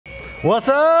What's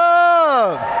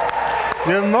up?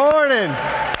 Good morning.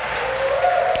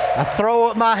 I throw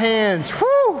up my hands.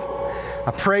 Whew.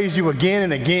 I praise you again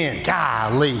and again.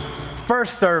 Golly.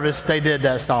 First service, they did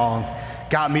that song.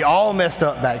 Got me all messed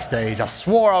up backstage. I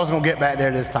swore I was going to get back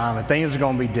there this time and things are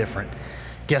going to be different.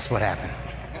 Guess what happened?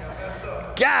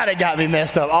 God, it got me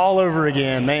messed up all over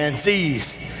again, man.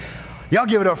 Jeez. Y'all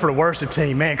give it up for the worship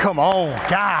team, man. Come on.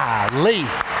 Golly.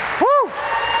 Woo.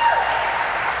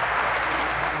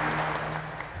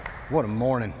 What a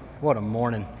morning. What a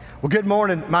morning. Well, good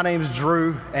morning. My name is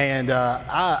Drew, and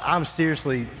I'm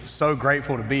seriously so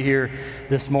grateful to be here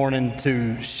this morning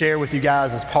to share with you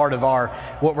guys as part of our,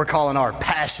 what we're calling our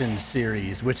Passion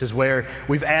series, which is where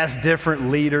we've asked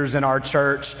different leaders in our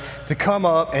church to come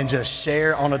up and just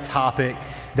share on a topic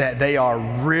that they are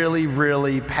really,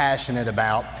 really passionate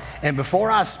about. And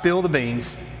before I spill the beans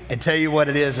and tell you what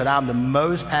it is that I'm the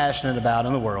most passionate about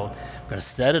in the world, I'm going to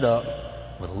set it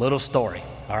up with a little story,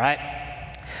 all right?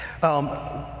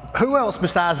 Who else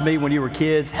besides me when you were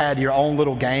kids had your own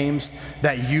little games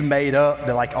that you made up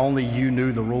that like only you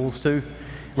knew the rules to?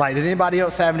 Like, did anybody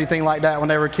else have anything like that when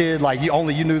they were a kid? Like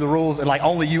only you knew the rules and like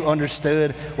only you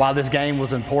understood why this game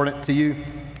was important to you?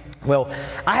 Well,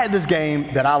 I had this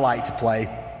game that I liked to play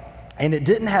and it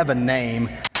didn't have a name,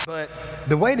 but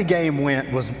the way the game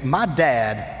went was my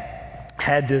dad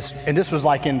had this, and this was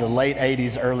like in the late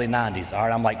 80s, early 90s. All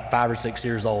right, I'm like 5 or 6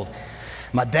 years old.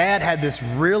 My dad had this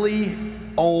really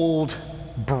old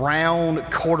brown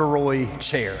corduroy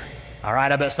chair. All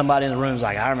right, I bet somebody in the room's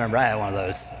like, I remember I had one of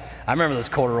those. I remember those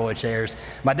corduroy chairs.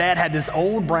 My dad had this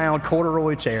old brown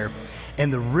corduroy chair,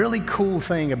 and the really cool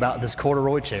thing about this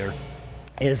corduroy chair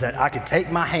is that I could take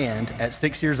my hand at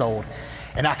 6 years old,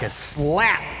 and I could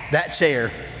slap that chair,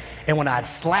 and when I'd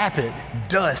slap it,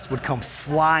 dust would come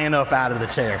flying up out of the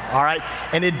chair, all right?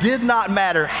 And it did not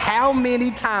matter how many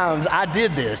times I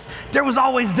did this, there was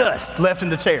always dust left in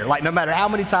the chair, like no matter how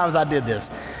many times I did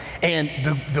this. And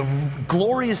the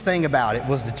glorious thing about it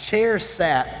was the chair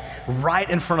sat right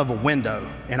in front of a window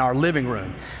in our living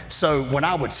room. So when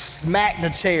I would smack the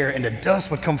chair and the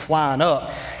dust would come flying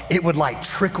up, it would like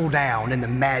trickle down in the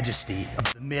majesty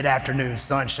of the mid-afternoon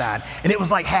sunshine. And it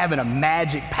was like having a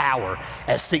magic power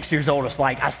at 6 years old. It's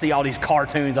like I see all these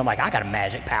cartoons. I'm like, I got a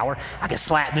magic power. I can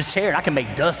slap this chair and I can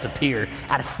make dust appear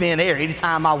out of thin air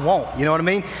anytime I want. You know what I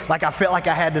mean? Like I felt like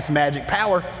I had this magic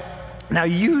power. Now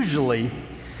usually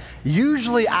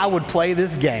I would play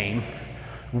this game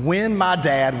when my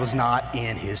dad was not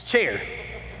in his chair.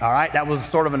 All right, that was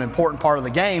sort of an important part of the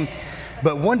game.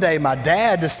 But one day my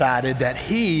dad decided that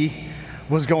he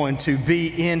was going to be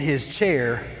in his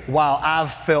chair while I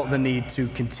felt the need to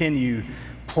continue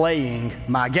playing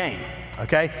my game,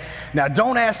 okay? Now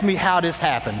don't ask me how this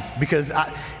happened because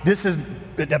this is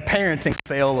a parenting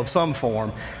fail of some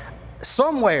form.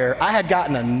 Somewhere I had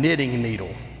gotten a knitting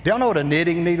needle. Do y'all know what a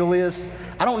knitting needle is?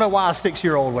 I don't know why a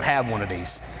 6-year-old would have one of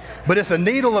these. But it's a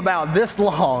needle about this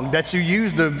long that you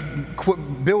use to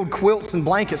build quilts and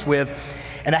blankets with.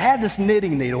 And I had this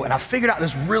knitting needle, and I figured out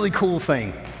this really cool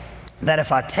thing, that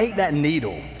if I take that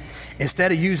needle,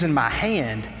 instead of using my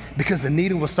hand, because the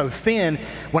needle was so thin,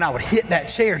 when I would hit that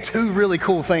chair, 2 really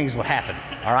cool things would happen,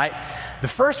 all right? The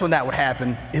first one that would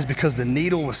happen is because the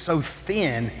needle was so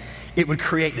thin, it would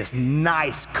create this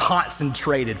nice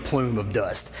concentrated plume of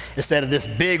dust instead of this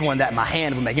big one that my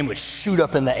hand would make. It would shoot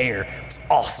up in the air. It was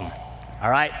awesome, all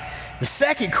right? The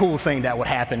second cool thing that would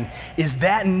happen is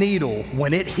that needle,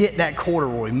 when it hit that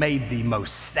corduroy, made the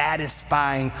most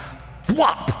satisfying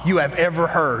thwop you have ever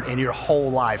heard in your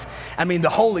whole life. I mean, the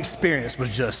whole experience was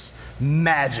just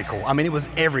magical. I mean, it was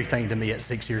everything to me at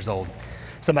 6 years old.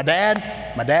 So my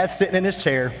dad's sitting in his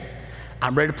chair.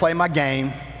 I'm ready to play my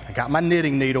game. I got my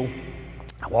knitting needle.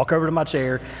 I walk over to my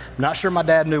chair. I'm not sure my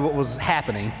dad knew what was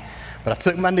happening, but I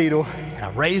took my needle and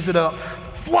I raised it up,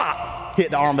 flop,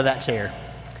 hit the arm of that chair.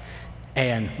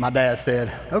 And my dad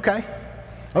said, okay,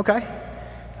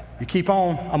 you keep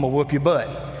on, I'm gonna whoop your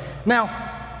butt. Now,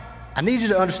 I need you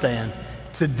to understand,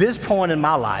 to this point in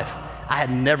my life, I had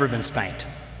never been spanked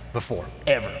before,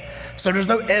 ever. So there's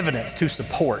no evidence to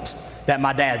support that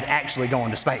my dad's actually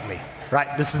going to spank me. Right?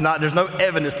 There's no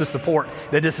evidence to support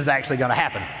that this is actually going to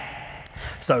happen.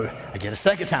 So I get a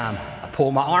second time, I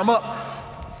pull my arm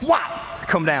up, flop, I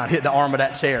come down, hit the arm of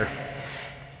that chair.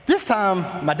 This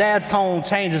time, my dad's tone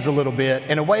changes a little bit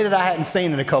in a way that I hadn't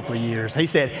seen in a couple of years. He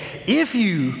said, if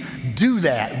you do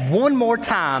that one more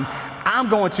time, I'm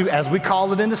going to, as we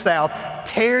call it in the South,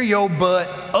 tear your butt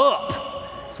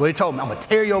up. That's what he told me. I'm going to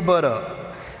tear your butt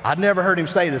up. I'd never heard him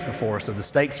say this before, so the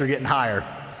stakes are getting higher.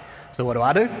 So what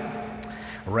do?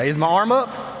 I raised my arm up,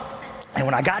 and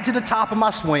when I got to the top of my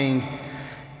swing,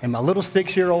 And my little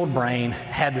 6-year-old brain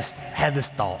had this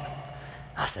thought.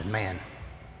 I said, man,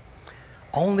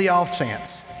 on the off chance,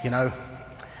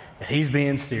 that he's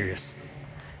being serious,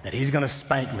 that he's going to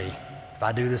spank me if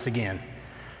I do this again,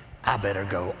 I better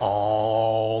go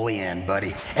all in,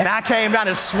 buddy. And I came down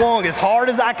and swung as hard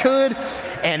as I could,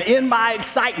 and in my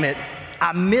excitement,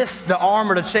 I missed the arm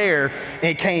of the chair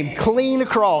and came clean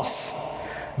across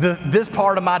this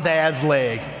part of my dad's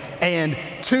leg. And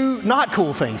 2 not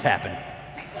cool things happened.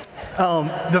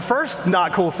 The first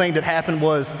not cool thing that happened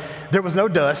was there was no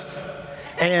dust,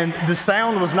 and the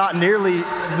sound was not nearly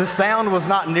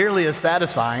as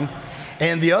satisfying.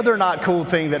 And the other not cool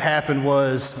thing that happened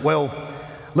was, well,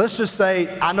 let's just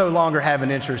say I no longer have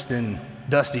an interest in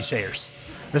dusty chairs.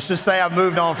 Let's just say I've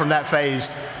moved on from that phase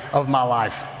of my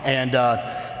life, and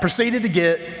proceeded to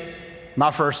get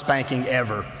my first spanking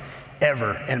ever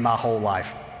in my whole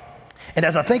life. And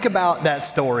as I think about that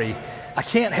story, I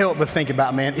can't help but think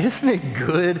about, man, isn't it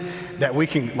good that we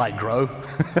can grow?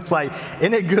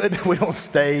 Isn't it good that we don't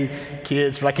stay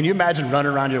kids? Can you imagine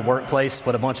running around your workplace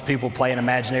with a bunch of people playing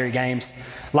imaginary games?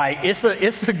 It's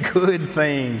a good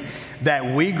thing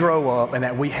that we grow up and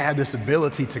that we have this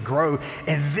ability to grow.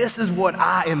 And this is what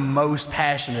I am most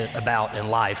passionate about in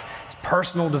life. It's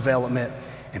personal development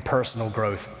and personal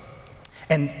growth.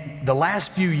 And the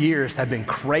last few years have been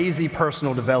crazy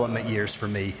personal development years for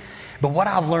me. But what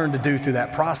I've learned to do through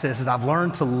that process is I've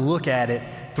learned to look at it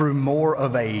through more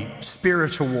of a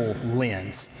spiritual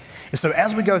lens. And so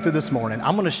as we go through this morning,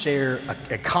 I'm going to share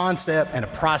a concept and a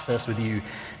process with you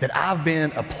that I've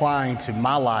been applying to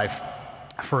my life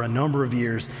for a number of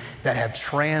years that have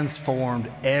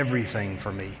transformed everything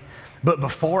for me. But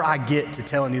before I get to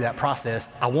telling you that process,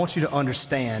 I want you to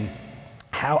understand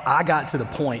how I got to the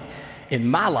point in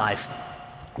my life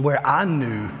where I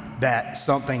knew that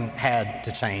something had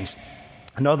to change.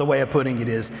 Another way of putting it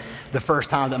is the first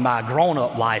time that my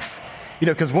grown-up life,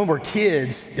 because when we're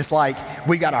kids, it's like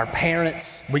we got our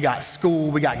parents, we got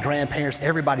school, we got grandparents,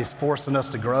 everybody's forcing us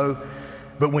to grow.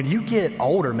 But when you get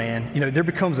older, man, there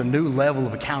becomes a new level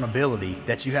of accountability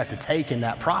that you have to take in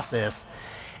that process.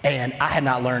 And I had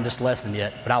not learned this lesson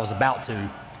yet, but I was about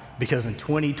to, because in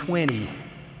 2020,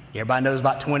 everybody knows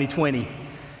about 2020.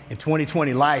 In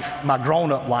 2020 life, my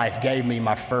grown-up life gave me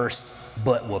my first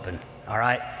butt whooping, all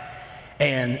right?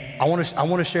 And I want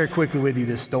to share quickly with you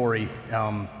this story.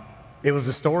 It was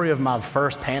the story of my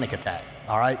first panic attack,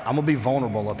 all right? I'm going to be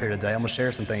vulnerable up here today. I'm going to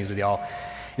share some things with y'all.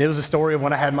 And it was the story of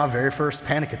when I had my very first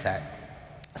panic attack.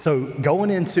 So going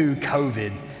into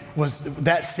COVID,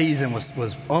 that season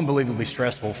was unbelievably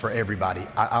stressful for everybody.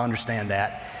 I understand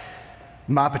that.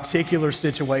 My particular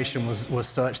situation was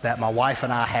such that my wife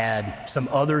and I had some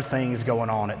other things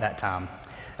going on at that time.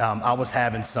 I was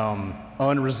having some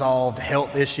unresolved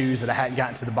health issues that I hadn't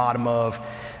gotten to the bottom of.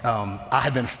 I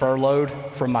had been furloughed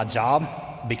from my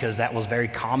job because that was very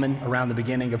common around the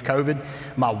beginning of COVID.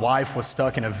 My wife was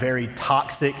stuck in a very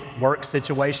toxic work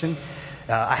situation.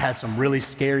 I had some really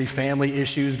scary family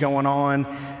issues going on.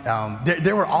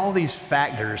 There were all these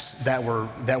factors that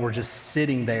were just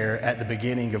sitting there at the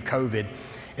beginning of COVID.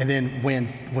 And then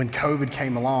when COVID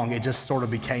came along, it just sort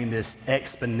of became this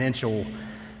exponential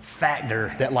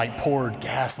factor that poured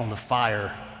gas on the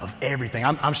fire of everything.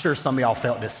 I'm sure some of y'all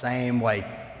felt the same way.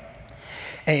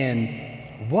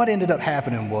 And what ended up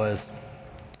happening was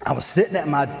I was sitting at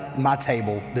my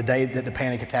table the day that the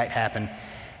panic attack happened,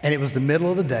 and it was the middle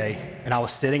of the day, and I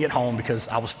was sitting at home because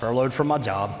I was furloughed from my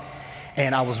job,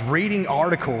 and I was reading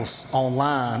articles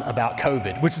online about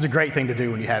COVID, which is a great thing to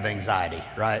do when you have anxiety,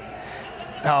 right?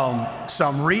 So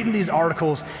I'm reading these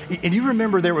articles, and you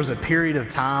remember there was a period of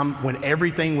time when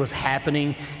everything was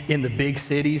happening in the big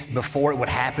cities before it would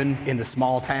happen in the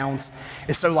small towns.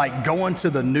 And so going to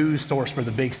the news source for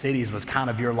the big cities was kind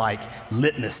of your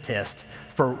litmus test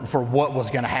for what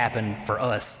was going to happen for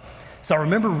us. So I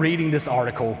remember reading this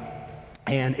article,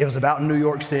 and it was about New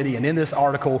York City, and in this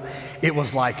article, it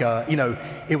was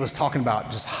it was talking about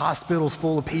just hospitals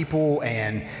full of people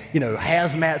and,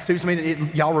 hazmat suits. I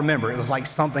mean, y'all remember, it was like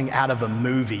something out of a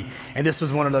movie. And this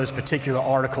was one of those particular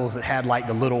articles that had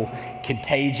the little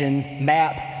contagion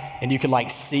map, and you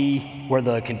could see where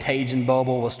the contagion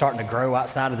bubble was starting to grow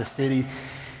outside of the city.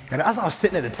 And as I was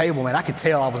sitting at the table, man, I could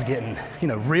tell I was getting,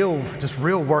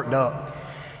 real worked up.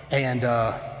 And,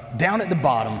 down at the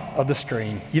bottom of the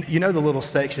screen, you know the little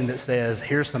section that says,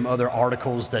 here's some other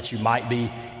articles that you might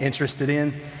be interested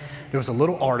in? There was a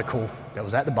little article that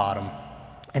was at the bottom,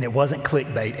 and it wasn't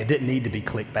clickbait. It didn't need to be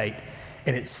clickbait.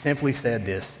 And it simply said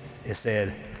this. It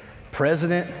said,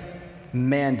 President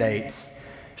mandates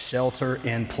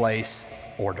shelter-in-place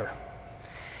order.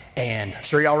 And I'm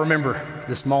sure y'all remember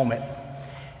this moment.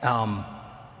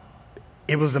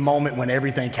 it was the moment when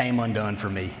everything came undone for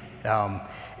me.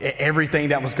 Everything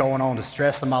that was going on, the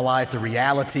stress of my life, the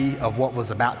reality of what was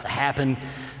about to happen,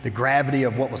 the gravity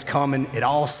of what was coming, it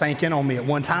all sank in on me at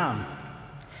one time.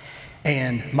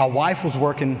 And my wife was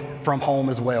working from home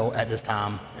as well at this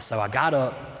time. So I got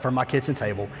up from my kitchen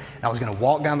table, and I was gonna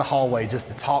walk down the hallway just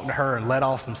to talk to her and let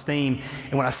off some steam.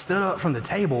 And when I stood up from the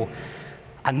table,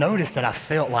 I noticed that I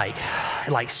felt like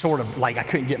sort of like I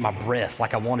couldn't get my breath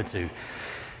like I wanted to.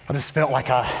 I just felt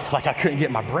like I couldn't get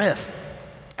my breath.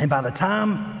 And by the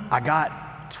time I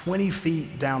got 20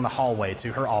 feet down the hallway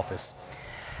to her office,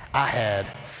 I had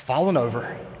fallen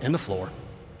over in the floor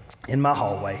in my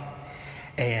hallway,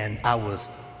 and I was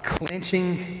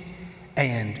clenching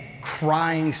and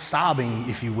crying, sobbing,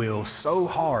 if you will, so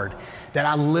hard that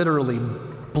I literally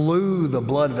blew the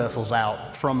blood vessels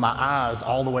out from my eyes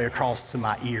all the way across to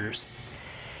my ears.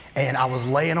 And I was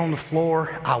laying on the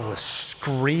floor, I was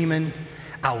screaming,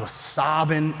 I was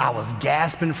sobbing, I was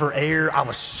gasping for air, I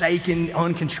was shaking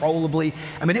uncontrollably.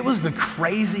 I mean, it was the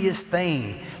craziest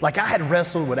thing. Like, I had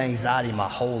wrestled with anxiety my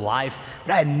whole life,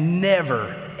 but I had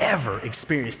never, ever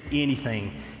experienced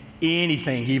anything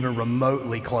even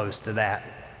remotely close to that.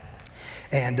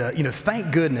 And,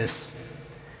 thank goodness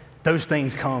those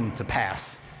things come to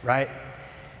pass, right?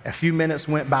 A few minutes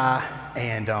went by,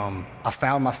 and I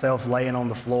found myself laying on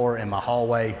the floor in my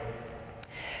hallway,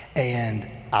 and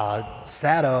I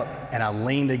sat up and I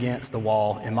leaned against the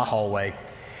wall in my hallway,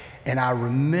 and I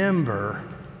remember,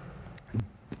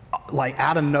 like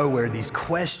out of nowhere, these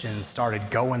questions started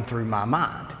going through my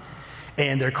mind.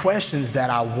 And they're questions that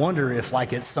I wonder if,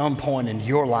 like, at some point in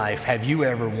your life, have you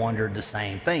ever wondered the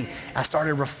same thing? I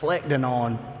started reflecting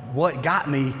on what got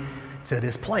me to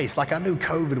this place. Like, I knew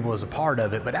COVID was a part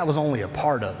of it, but that was only a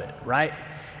part of it, right?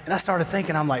 And I started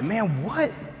thinking, I'm like, man,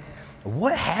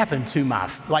 what happened to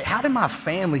how did my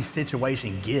family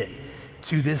situation get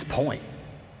to this point?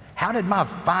 How did my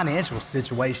financial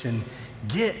situation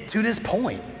get to this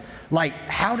point? Like,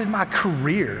 how did my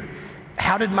career,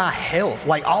 how did my health,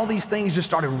 like all these things just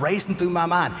started racing through my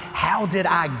mind. How did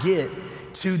I get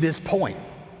to this point?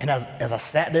 And as I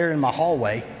sat there in my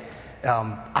hallway,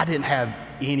 I didn't have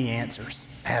any answers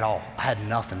at all. I had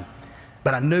nothing.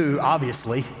 But I knew,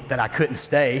 obviously, that I couldn't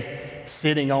stay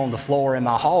sitting on the floor in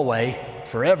my hallway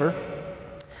forever.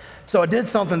 So I did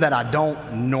something that I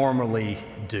don't normally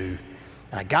do.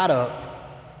 And I got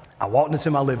up, I walked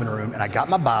into my living room, and I got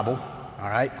my Bible, all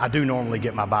right? I do normally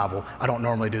get my Bible. I don't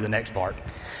normally do the next part.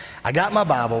 I got my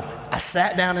Bible, I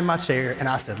sat down in my chair, and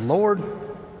I said, Lord,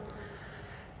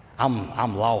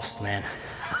 I'm lost, man.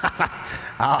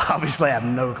 I obviously have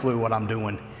no clue what I'm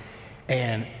doing.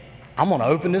 And I'm gonna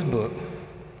open this book,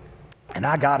 and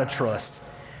I gotta trust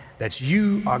that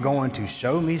you are going to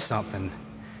show me something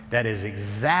that is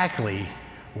exactly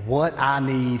what I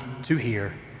need to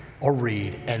hear or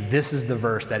read. And this is the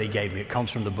verse that he gave me. It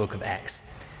comes from the book of Acts.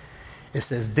 It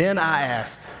says, then I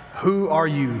asked, who are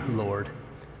you, Lord?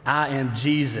 I am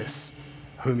Jesus,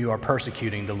 whom you are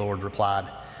persecuting, the Lord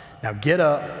replied. Now get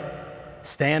up,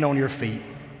 stand on your feet.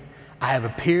 I have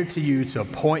appeared to you to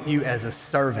appoint you as a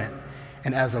servant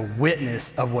and as a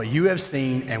witness of what you have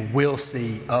seen and will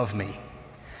see of me.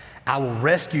 I will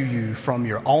rescue you from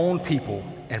your own people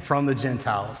and from the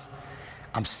Gentiles.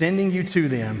 I'm sending you to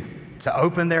them to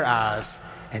open their eyes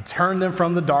and turn them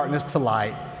from the darkness to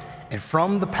light and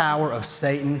from the power of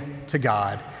Satan to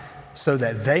God, so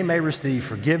that they may receive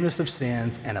forgiveness of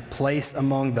sins and a place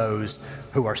among those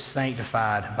who are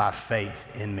sanctified by faith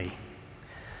in me.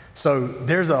 So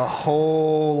there's a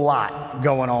whole lot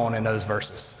going on in those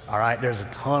verses, all right? There's a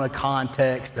ton of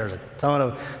context, there's a ton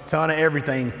of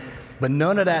everything, but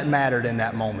none of that mattered in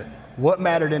that moment. What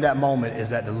mattered in that moment is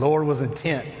that the Lord was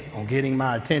intent on getting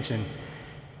my attention.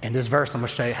 In this verse, I'm gonna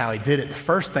show you how he did it. The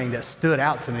first thing that stood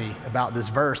out to me about this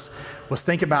verse was,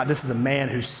 think about this is a man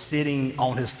who's sitting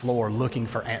on his floor looking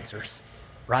for answers,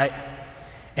 right?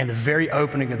 And the very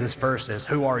opening of this verse says,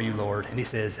 who are you, Lord? And he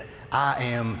says, I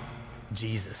am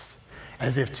Jesus,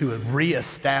 as if to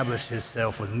reestablish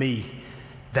himself with me,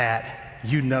 that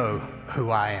you know who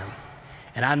I am.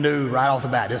 And I knew right off the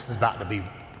bat, this is about to be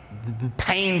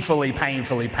painfully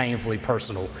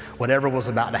personal, whatever was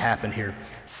about to happen here.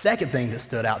 Second thing that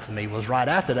stood out to me was right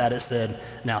after that, it said,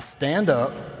 now stand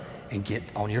up and get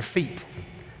on your feet.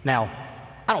 Now,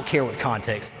 I don't care what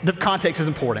the context is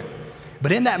important,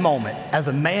 but in that moment, as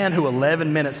a man who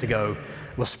 11 minutes ago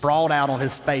was sprawled out on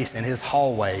his face in his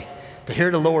hallway, to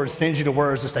hear the Lord send you the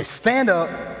words to say, stand up,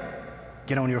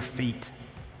 get on your feet,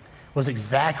 was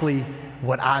exactly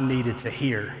what I needed to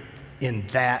hear in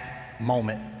that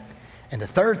moment. And the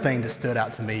third thing that stood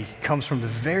out to me comes from the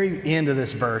very end of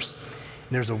this verse.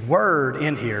 There's a word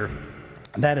in here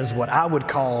that is what I would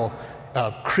call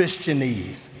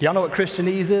Christianese. Do y'all know what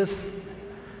Christianese is?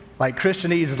 Like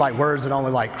Christianese is like words that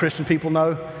only like Christian people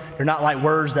know. They're not like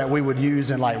words that we would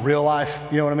use in like real life.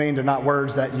 You know what I mean? They're not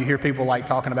words that you hear people like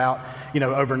talking about,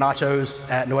 over nachos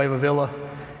at Nueva Villa.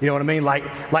 You know what I mean?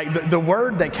 Like the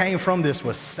word that came from this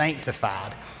was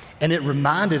sanctified. And it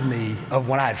reminded me of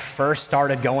when I had first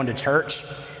started going to church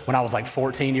when I was like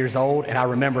 14 years old. And I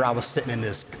remember I was sitting in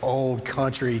this old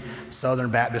country Southern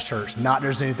Baptist church. Not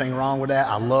there's anything wrong with that.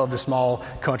 I love the small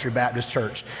country Baptist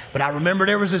church. But I remember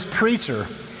there was this preacher,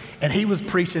 and he was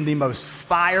preaching the most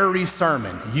fiery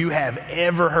sermon you have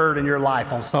ever heard in your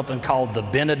life on something called the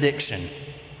benediction.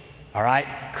 All right?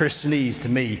 Christianese to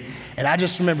me. And I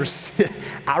just remember,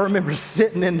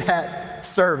 sitting in that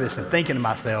service and thinking to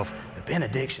myself, the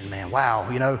benediction, man, wow,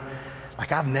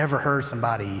 like I've never heard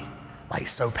somebody like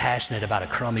so passionate about a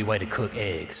crummy way to cook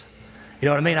eggs. You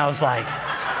know what I mean? I was like,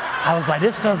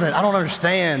 I don't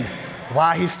understand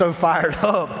why he's so fired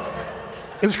up.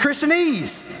 It was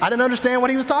Christianese. I didn't understand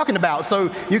what he was talking about.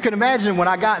 So you can imagine when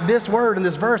I got this word in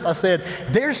this verse, I said,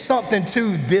 there's something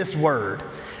to this word.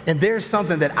 And there's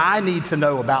something that I need to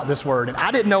know about this word. And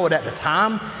I didn't know it at the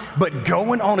time, but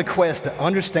going on a quest to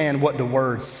understand what the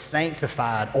word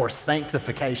sanctified or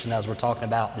sanctification, as we're talking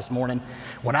about this morning,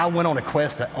 when I went on a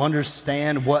quest to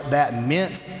understand what that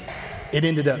meant, it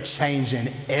ended up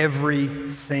changing every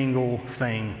single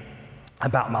thing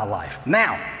about my life.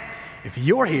 Now, if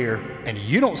you're here and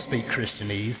you don't speak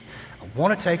Christianese, I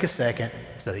want to take a second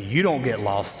so that you don't get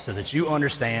lost, so that you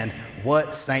understand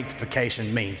what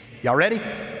sanctification means. Y'all ready?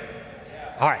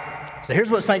 Yeah. All right, so here's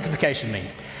what sanctification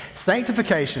means.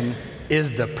 Sanctification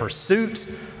is the pursuit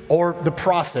or the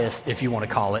process, if you want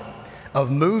to call it,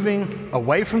 of moving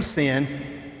away from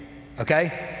sin,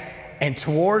 okay, and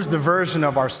towards the version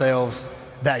of ourselves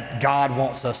that God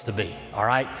wants us to be, all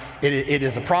right? It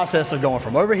is a process of going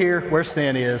from over here where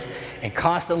sin is and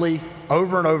constantly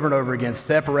over and over and over again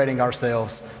separating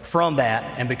ourselves from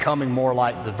that and becoming more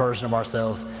like the version of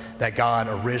ourselves that God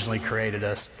originally created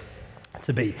us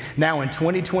to be. Now in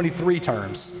 2023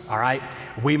 terms, all right,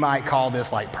 we might call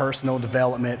this like personal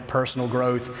development, personal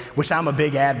growth, which I'm a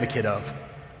big advocate of.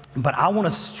 But I want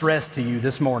to stress to you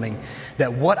this morning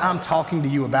that what I'm talking to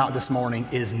you about this morning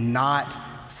is not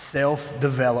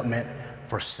self-development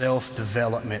for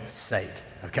self-development's sake,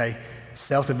 okay?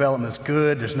 Self-development is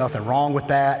good. There's nothing wrong with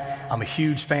that. I'm a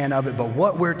huge fan of it. But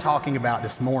what we're talking about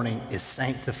this morning is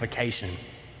sanctification.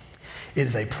 It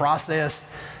is a process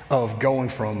of going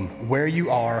from where you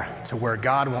are to where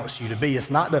God wants you to be. It's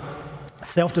not the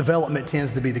self-development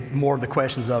tends to be more of the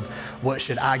questions of what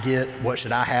should I get, what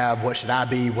should I have, what should I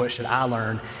be, what should I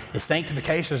learn.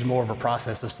 Sanctification is more of a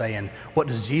process of saying, what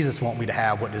does Jesus want me to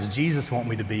have, what does Jesus want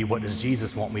me to be, what does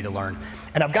Jesus want me to learn.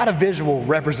 And I've got a visual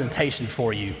representation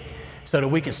for you so that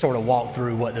we can sort of walk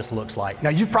through what this looks like. Now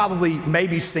you've probably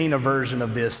maybe seen a version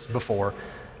of this before.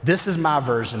 This is my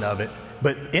version of it.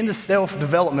 But in the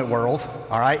self-development world,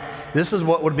 all right, this is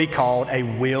what would be called a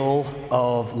wheel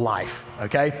of life,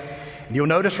 okay? And you'll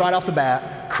notice right off the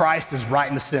bat, Christ is right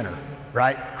in the center,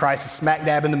 right? Christ is smack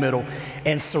dab in the middle.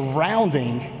 And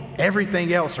surrounding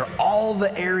everything else are all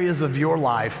the areas of your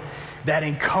life that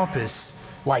encompass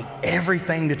like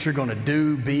everything that you're going to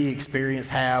do, be, experience,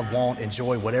 have, want,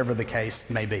 enjoy, whatever the case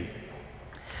may be.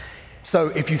 So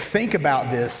if you think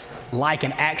about this like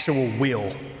an actual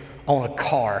wheel on a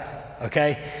car,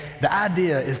 okay? The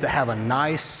idea is to have a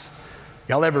nice,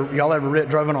 y'all ever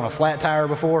driven on a flat tire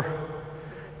before?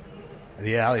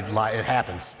 Yeah, it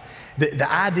happens.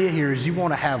 The idea here is you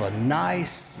want to have a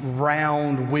nice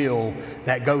round wheel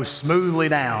that goes smoothly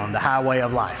down the highway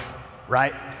of life,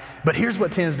 right? But here's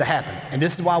what tends to happen, and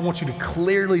this is why I want you to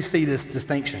clearly see this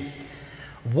distinction.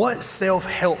 What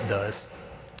self-help does,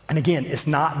 and again, it's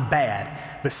not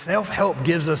bad, but self-help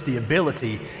gives us the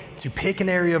ability to pick an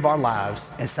area of our lives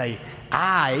and say,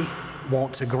 I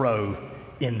want to grow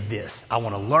in this. I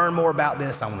want to learn more about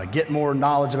this. I want to get more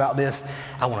knowledge about this.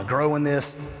 I want to grow in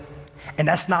this. And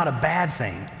that's not a bad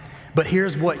thing. But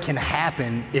here's what can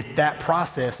happen if that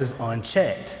process is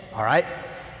unchecked, all right?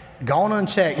 Gone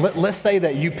unchecked. Let's say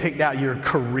that you picked out your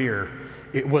career.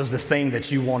 It was the thing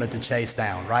that you wanted to chase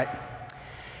down, right?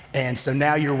 And so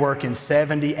now you're working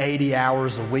 70, 80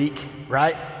 hours a week,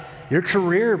 right? Your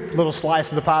career little slice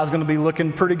of the pie is going to be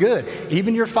looking pretty good.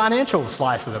 Even your financial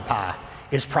slice of the pie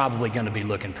is probably going to be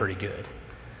looking pretty good.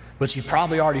 But you've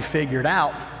probably already figured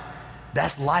out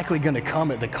that's likely going to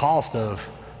come at the cost of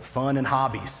fun and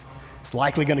hobbies. It's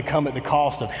likely going to come at the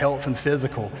cost of health and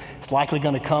physical. It's likely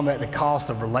going to come at the cost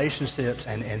of relationships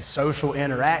and social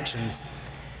interactions.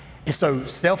 And so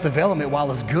self-development,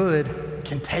 while it's good,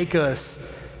 can take us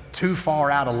too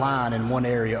far out of line in one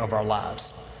area of our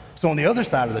lives. So on the other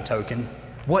side of the token,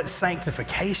 what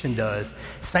sanctification does,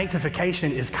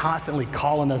 sanctification is constantly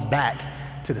calling us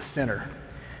back to the center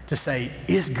to say,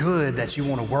 it's good that you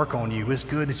want to work on you. It's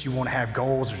good that you want to have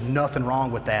goals. There's nothing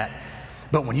wrong with that.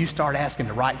 But when you start asking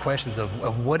the right questions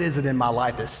of what is it in my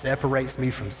life that separates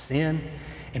me from sin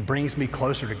and brings me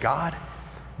closer to God,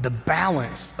 the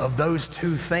balance of those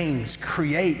two things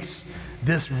creates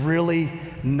this really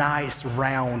nice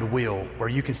round wheel where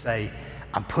you can say,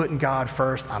 I'm putting God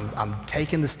first. I'm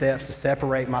taking the steps to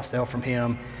separate myself from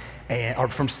Him or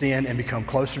from sin and become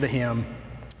closer to Him.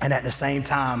 And at the same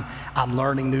time, I'm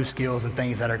learning new skills and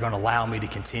things that are going to allow me to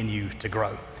continue to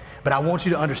grow. But I want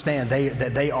you to understand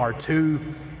that they are two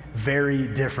very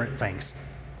different things.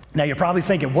 Now, you're probably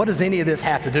thinking, what does any of this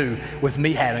have to do with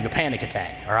me having a panic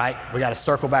attack? All right, we got to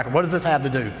circle back. What does this have to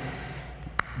do?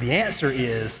 The answer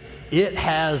is, it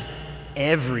has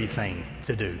everything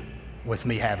to do with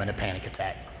me having a panic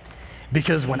attack.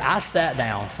 Because when I sat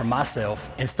down for myself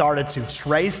and started to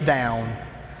trace down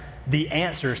the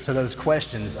answers to those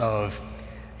questions of,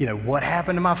 what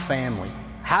happened to my family?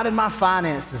 How did my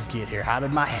finances get here? How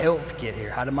did my health get here?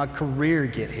 How did my career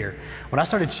get here? When I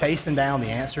started chasing down the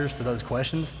answers to those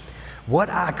questions, what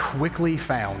I quickly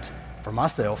found for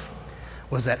myself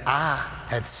was that I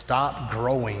had stopped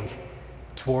growing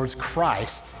towards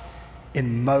Christ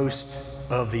in most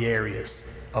of the areas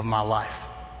of my life.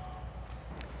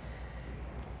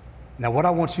 Now, what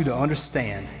I want you to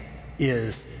understand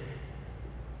is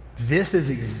this is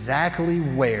exactly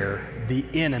where the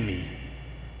enemy,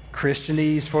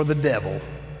 Christianese for the devil,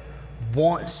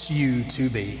 wants you to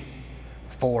be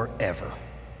forever.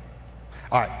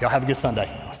 All right, y'all have a good Sunday.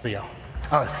 I'll see y'all.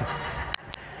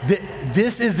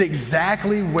 This is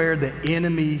exactly where the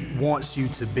enemy wants you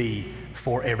to be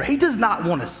forever. He does not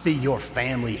want to see your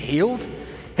family healed.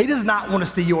 He does not want to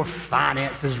see your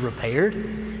finances repaired.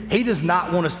 He does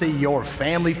not want to see your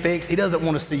family fixed. He doesn't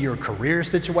want to see your career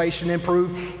situation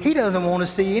improve. He doesn't want to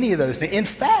see any of those things. In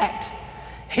fact,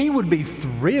 he would be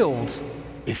thrilled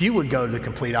if you would go the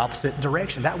complete opposite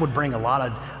direction. That would bring a lot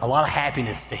of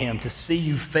happiness to him to see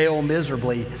you fail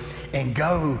miserably and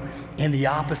go in the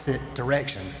opposite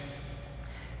direction.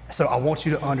 So I want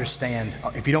you to understand,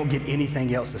 if you don't get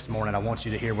anything else this morning, I want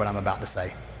you to hear what I'm about to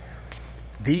say.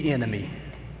 The enemy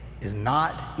is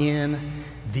not in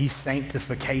the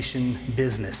sanctification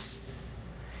business.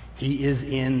 He is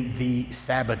in the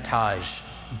sabotage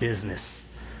business,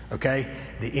 okay?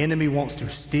 The enemy wants to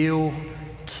steal,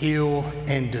 kill,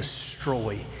 and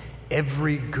destroy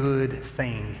every good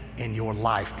thing in your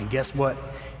life. And guess what?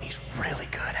 He's really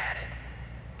good at it,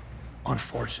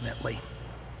 unfortunately.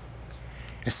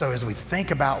 And so as we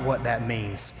think about what that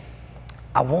means,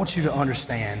 I want you to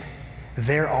understand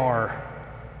there are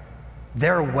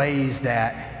ways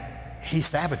that he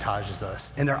sabotages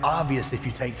us, and they're obvious if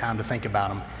you take time to think about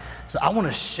them. So I want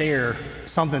to share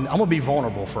something. I'm going to be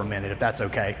vulnerable for a minute, if that's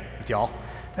okay with y'all.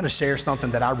 I'm going to share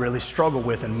something that I really struggle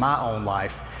with in my own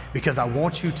life because I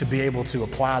want you to be able to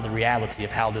apply the reality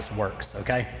of how this works,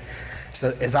 okay?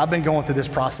 So as I've been going through this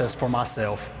process for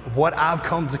myself, what I've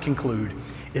come to conclude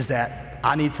is that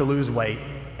I need to lose weight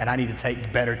and I need to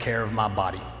take better care of my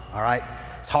body, all right?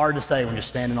 It's hard to say when you're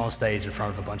standing on stage in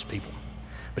front of a bunch of people.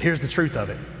 But here's the truth of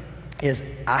it, is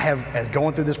as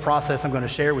going through this process I'm going to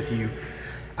share with you,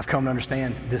 I've come to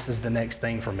understand this is the next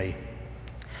thing for me.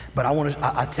 But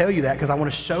I tell you that because I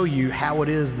want to show you how it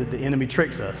is that the enemy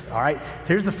tricks us, all right?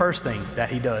 Here's the first thing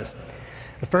that he does.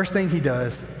 The first thing he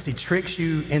does is he tricks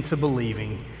you into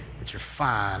believing that you're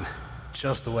fine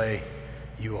just the way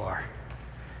you are.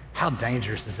 How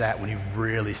dangerous is that when you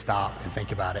really stop and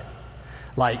think about it?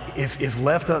 Like, if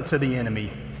left up to the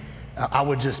enemy, I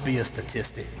would just be a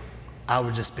statistic. I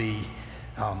would just be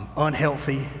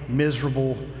unhealthy,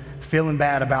 miserable, feeling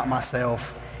bad about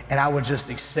myself, and I would just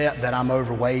accept that I'm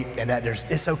overweight and that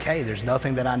it's okay. There's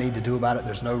nothing that I need to do about it.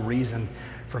 There's no reason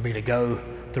for me to go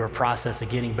through a process of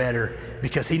getting better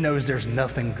because he knows there's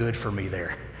nothing good for me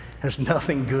there. There's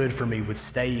nothing good for me with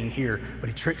staying here, but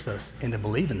he tricks us into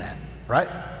believing that, right?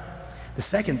 The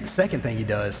second thing he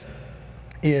does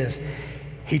is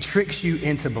he tricks you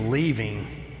into believing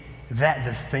that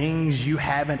the things you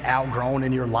haven't outgrown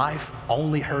in your life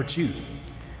only hurt you.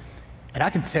 And I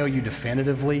can tell you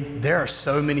definitively, there are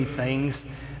so many things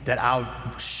that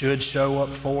I should show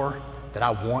up for, that I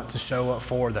want to show up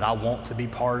for, that I want to be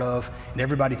part of. And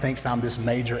everybody thinks I'm this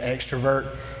major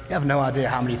extrovert. You have no idea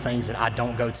how many things that I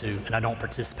don't go to and I don't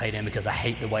participate in because I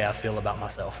hate the way I feel about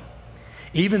myself.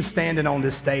 Even standing on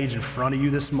this stage in front of you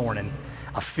this morning,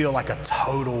 I feel like a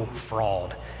total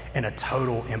fraud and a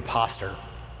total imposter.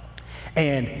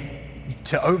 And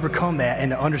to overcome that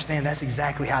and to understand that's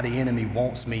exactly how the enemy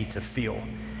wants me to feel.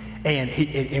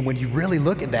 And when you really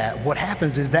look at that, what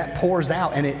happens is that pours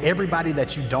out, and everybody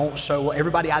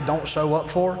I don't show up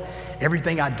for,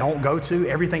 everything I don't go to,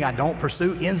 everything I don't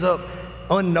pursue ends up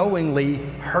unknowingly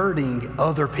hurting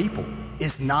other people.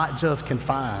 It's not just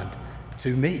confined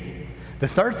to me. The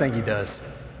third thing he does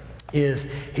is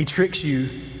he tricks you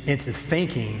into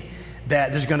thinking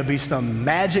that there's going to be some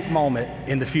magic moment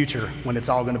in the future when it's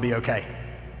all going to be okay.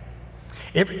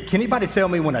 Can anybody tell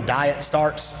me when a diet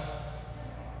starts?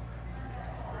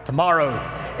 Tomorrow.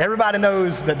 Everybody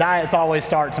knows that diets always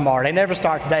start tomorrow. They never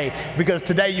start today, because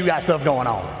today you got stuff going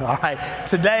on, all right?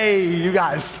 Today you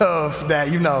got stuff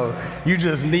that, you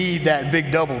just need that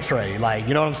big double tray. Like,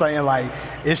 you know what I'm saying? Like,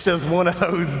 it's just one of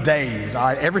those days, all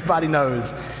right? Everybody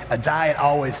knows a diet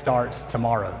always starts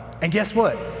tomorrow. And guess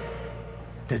what?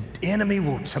 The enemy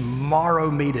will tomorrow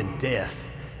me to death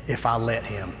if I let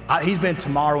him. He's been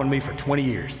tomorrowing me for 20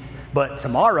 years, but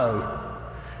tomorrow,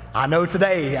 I know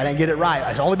today I didn't get it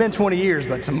right. It's only been 20 years,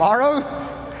 but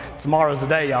tomorrow's the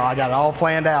day, y'all. I got it all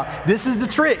planned out. This is the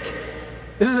trick.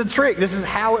 This is a trick. This is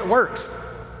how it works.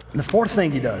 And the fourth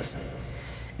thing he does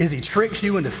is he tricks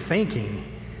you into thinking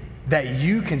that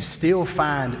you can still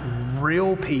find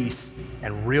real peace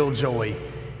and real joy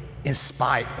in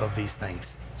spite of these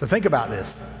things. So think about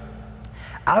this.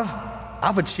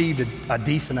 I've achieved a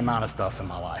decent amount of stuff in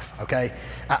my life, okay?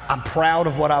 I'm proud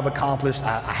of what I've accomplished.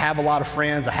 I have a lot of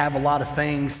friends. I have a lot of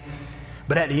things.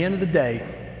 But at the end of the day,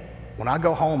 when I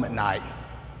go home at night,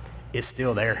 it's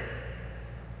still there.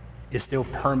 It still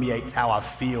permeates how I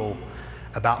feel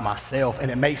about myself, and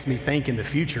it makes me think in the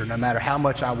future, no matter how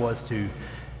much I was to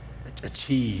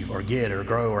achieve or get or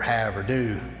grow or have or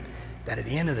do, that at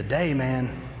the end of the day,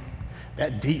 man,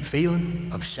 that deep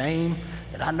feeling of shame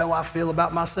that I know I feel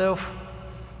about myself,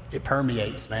 it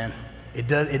permeates, man. It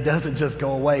doesn't just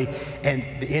go away.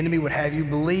 And the enemy would have you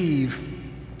believe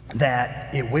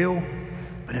that it will,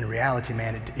 but in reality,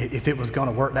 man, if it was going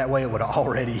to work that way, it would have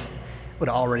already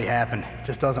happened. It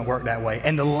just doesn't work that way.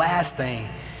 And the last thing,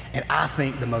 and I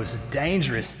think the most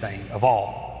dangerous thing of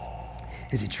all,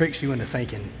 is he tricks you into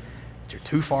thinking that you're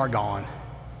too far gone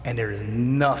and there is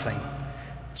nothing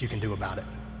that you can do about it.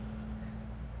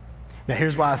 Now,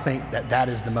 here's why I think that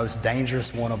is the most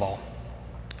dangerous one of all.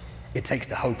 It takes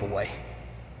the hope away.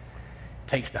 It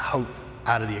takes the hope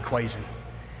out of the equation.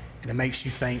 And it makes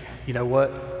you think, you know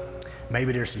what?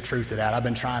 Maybe there's some truth to that. I've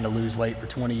been trying to lose weight for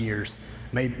 20 years.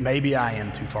 Maybe I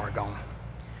am too far gone.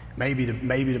 Maybe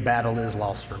the battle is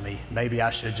lost for me. Maybe I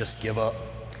should just give up.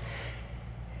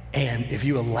 And if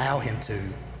you allow him to,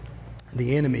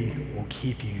 the enemy will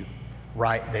keep you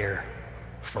right there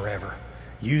forever,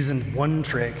 using one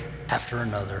trick after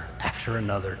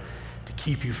another to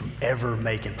keep you from ever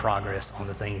making progress on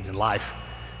the things in life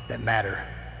that matter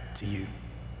to you.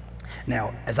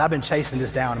 Now, as I've been chasing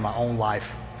this down in my own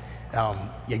life,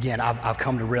 again, I've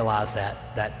come to realize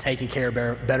that taking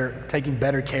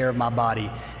better care of my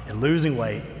body and losing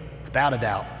weight, without a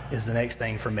doubt, is the next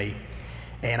thing for me.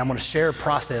 And I'm going to share a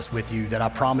process with you that I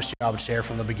promised you I would share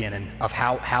from the beginning of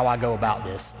how I go about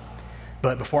this.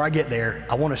 But before I get there,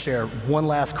 I want to share one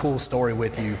last cool story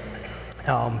with you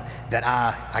that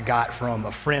I got from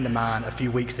a friend of mine a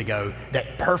few weeks ago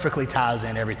that perfectly ties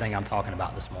in everything I'm talking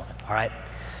about this morning, all right?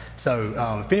 So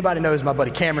if anybody knows my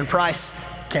buddy Cameron Price,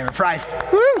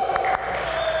 woo!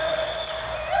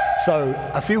 So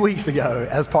a few weeks ago,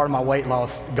 as part of my weight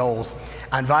loss goals,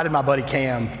 I invited my buddy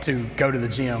Cam to go to the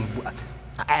gym.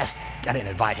 I didn't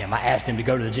invite him, I asked him to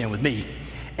go to the gym with me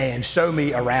and show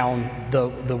me around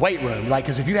the weight room. Like,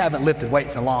 because if you haven't lifted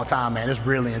weights in a long time, man, it's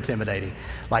really intimidating.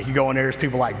 Like, you go in there, there's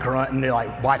people like grunting, they're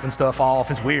like wiping stuff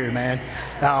off. It's weird, man.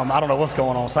 I don't know what's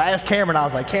going on. So I asked Cameron, I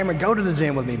was like, Cameron, go to the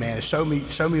gym with me, man, and show me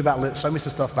some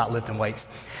stuff about lifting weights.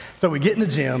 So we get in the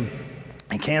gym,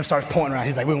 and Cam starts pointing around.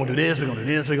 He's like, we're gonna do this, we're gonna do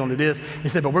this, we're gonna do this. He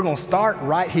said, but we're gonna start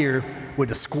right here with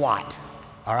the squat,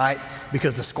 all right?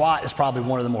 Because the squat is probably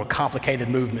one of the more complicated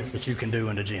movements that you can do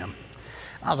in the gym.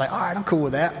 I was like, all right, I'm cool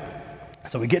with that.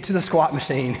 So we get to the squat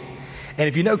machine, and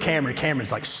if you know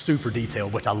Cameron's like super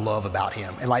detailed, which I love about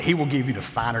him. And like, he will give you the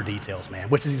finer details, man,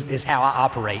 which is how I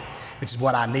operate, which is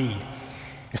what I need.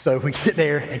 And so we get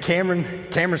there, and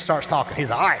Cameron starts talking. He's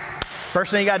like, all right,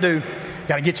 first thing you gotta do, you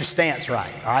gotta get your stance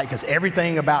right, all right? Because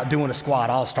everything about doing a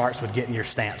squat all starts with getting your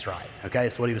stance right, okay?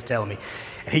 That's what he was telling me.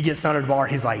 And he gets under the bar,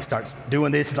 he starts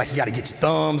doing this. He's like, you gotta get your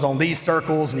thumbs on these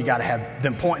circles, and you gotta have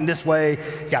them pointing this way.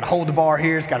 You gotta hold the bar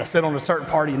here. It's gotta sit on a certain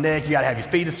part of your neck. You gotta have your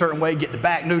feet a certain way, get the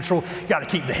back neutral. You gotta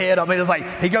keep the head up. I mean, it's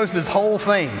like, he goes through this whole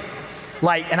thing.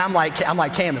 Like, and I'm like,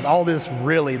 Cam, is all this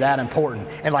really that important?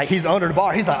 And like, he's under the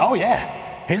bar. He's like, oh yeah.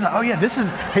 He's like, oh yeah, this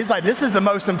is the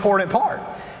most important part.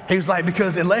 He was like,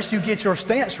 because unless you get your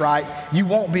stance right, you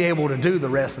won't be able to do the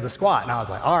rest of the squat. And I was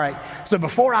like, all right. So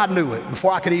before I knew it,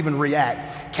 before I could even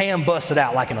react, Cam busted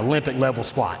out like an Olympic level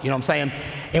squat, you know what I'm saying?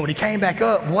 And when he came back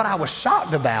up, what I was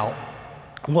shocked about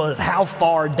was how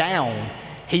far down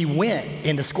he went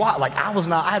in the squat. Like I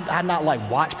had not like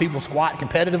watched people squat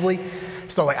competitively.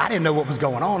 So like I didn't know what was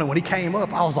going on. And when he came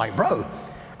up, I was like, bro,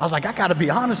 I gotta be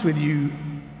honest with you,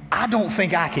 I don't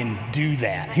think I can do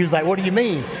that. He was like, what do you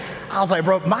mean? I was like,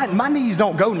 bro, my knees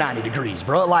don't go 90 degrees,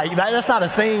 bro. Like that's not a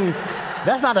thing.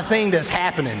 That's not a thing that's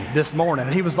happening this morning.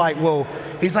 And he was like, well,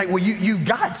 you've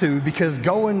got to, because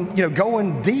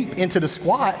going deep into the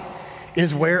squat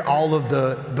is where all of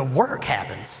the work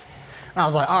happens. And I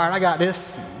was like, all right, I got this.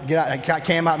 I got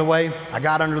Cam out of the way. I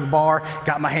got under the bar,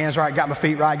 got my hands right, got my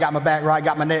feet right, got my back right,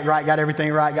 got my neck right, got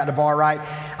everything right, got the bar right.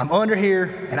 I'm under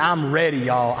here and I'm ready,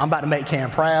 y'all. I'm about to make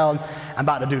Cam proud. I'm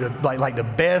about to do the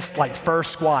best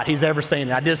first squat he's ever seen.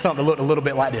 And I did something that looked a little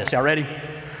bit like this. Y'all ready?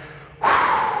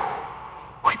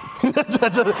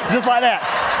 just like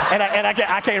that. And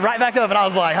I came right back up and I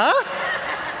was like, huh?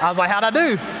 I was like, how'd I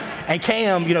do? And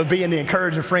Cam, being the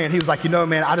encouraging friend, he was like,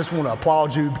 man, I just want to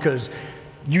applaud you because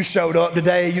you showed up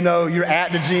today, you're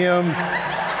at the gym.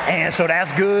 And so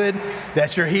that's good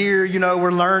that you're here,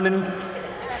 we're learning.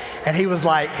 And he's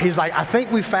like, I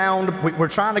think we're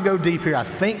trying to go deep here. I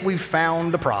think we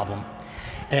found the problem.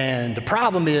 And the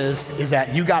problem is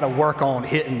that you got to work on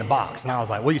hitting the box. And I was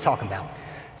like, what are you talking about?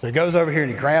 So he goes over here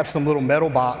and he grabs some little metal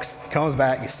box, comes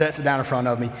back, he sets it down in front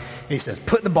of me, and he says,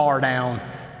 put the bar down,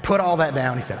 put all that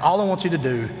down. He said, all I want you to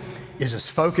do is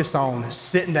just focus on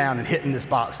sitting down and hitting this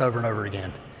box over and over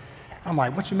again. I'm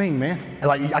like, what you mean, man? And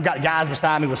I got guys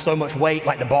beside me with so much weight,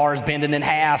 like the bar is bending in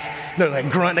half. They're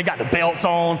like grunting, they got the belts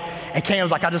on. And Cam's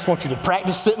like, I just want you to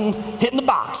practice hitting the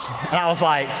box. And I was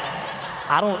like,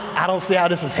 I don't see how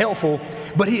this is helpful.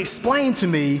 But he explained to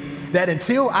me that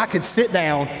until I could sit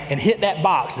down and hit that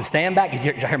box and stand back, did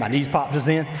you hear my knees pop just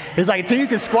then? It's like until you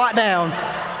can squat down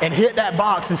and hit that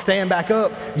box and stand back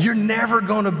up, you're never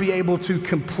going to be able to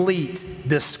complete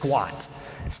this squat.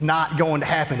 It's not going to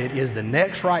happen. It is the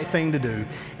next right thing to do.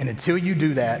 And until you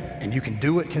do that and you can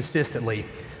do it consistently,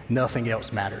 nothing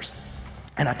else matters.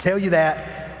 And I tell you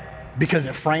that because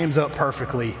it frames up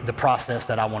perfectly the process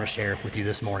that I want to share with you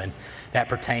this morning that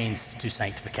pertains to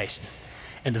sanctification.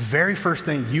 And the very first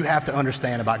thing you have to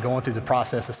understand about going through the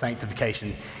process of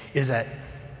sanctification is that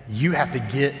you have to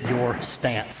get your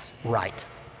stance right,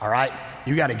 all right?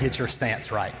 You got to get your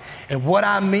stance right. And what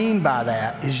I mean by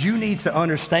that is you need to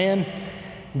understand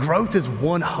growth is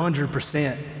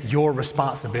 100% your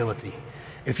responsibility.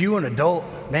 If you're an adult,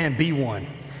 man, be one.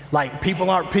 Like people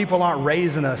aren't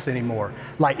raising us anymore.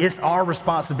 Like it's our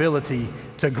responsibility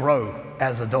to grow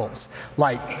as adults.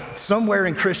 Like somewhere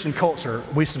in Christian culture,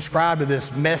 we subscribe to this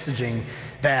messaging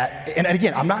that, and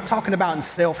again, I'm not talking about in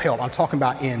self-help, I'm talking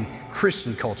about in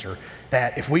Christian culture,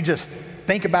 that if we just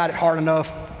think about it hard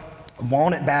enough,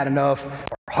 want it bad enough,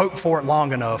 or hope for it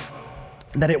long enough,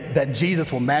 that Jesus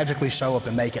will magically show up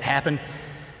and make it happen.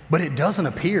 But it doesn't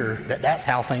appear that that's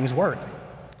how things work.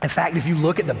 In fact, if you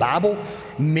look at the Bible,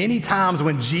 many times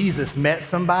when Jesus met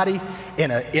somebody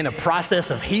in a process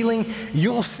of healing,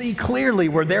 you'll see clearly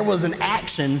where there was an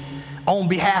action on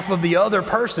behalf of the other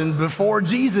person before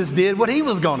Jesus did what he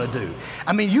was going to do.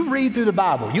 I mean, you read through the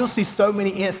Bible, you'll see so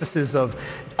many instances of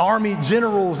army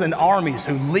generals and armies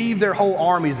who leave their whole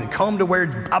armies and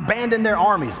abandon their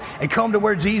armies and come to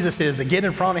where Jesus is to get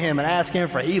in front of him and ask him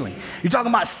for healing. You're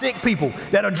talking about sick people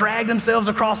that have dragged themselves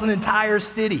across an entire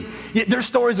city. There's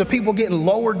stories of people getting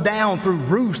lowered down through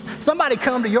roofs. Somebody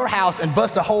come to your house and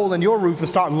bust a hole in your roof and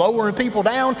start lowering people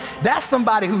down. That's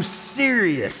somebody who's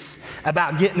serious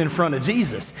about getting in front of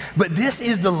Jesus. But this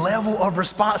is the level of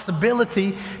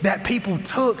responsibility that people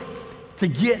took to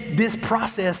get this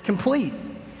process complete.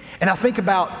 And I think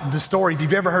about the story, if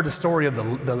you've ever heard the story of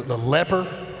the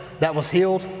leper that was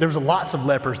healed, there's lots of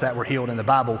lepers that were healed in the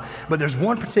Bible, but there's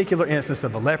one particular instance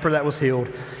of a leper that was healed.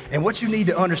 And what you need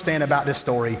to understand about this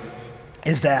story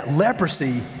is that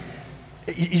leprosy,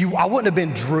 I wouldn't have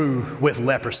been Drew with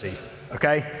leprosy,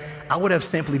 okay? I would have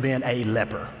simply been a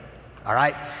leper, all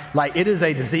right? Like it is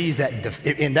a disease that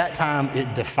in that time,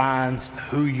 it defines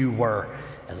who you were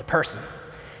as a person.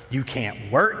 You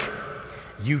can't work.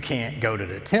 You can't go to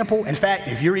the temple. In fact,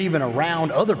 if you're even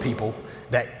around other people,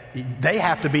 that they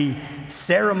have to be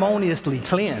ceremoniously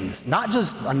cleansed, not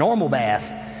just a normal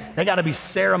bath. They got to be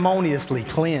ceremoniously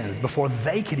cleansed before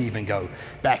they could even go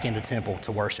back in the temple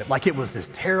to worship. Like it was this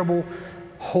terrible,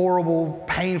 horrible,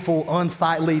 painful,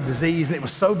 unsightly disease. And it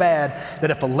was so bad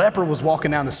that if a leper was walking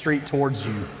down the street towards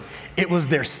you It was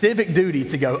their civic duty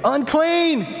to go,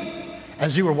 unclean,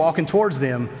 as you were walking towards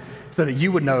them, so that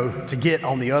you would know to get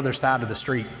on the other side of the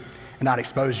street and not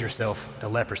expose yourself to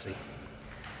leprosy.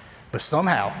 But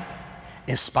somehow,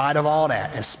 in spite of all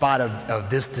that, in spite of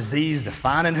this disease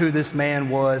defining who this man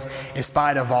was, in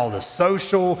spite of all the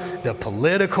social, the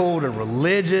political, the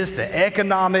religious, the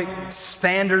economic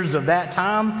standards of that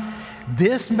time,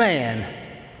 this man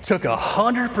took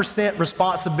 100%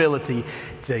 responsibility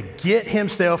to get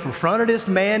himself in front of this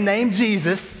man named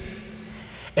Jesus.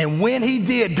 And when he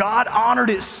did, God honored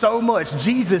it so much.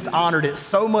 Jesus honored it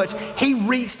so much. He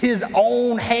reached his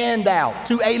own hand out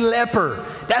to a leper.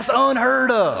 That's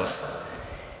unheard of.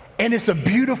 And it's a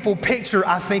beautiful picture,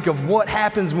 I think, of what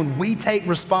happens when we take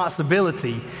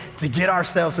responsibility to get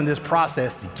ourselves in this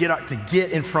process, to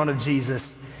get in front of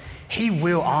Jesus. He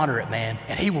will honor it, man,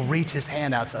 and he will reach his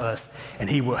hand out to us, and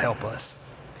he will help us.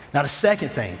 Now, the second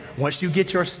thing, once you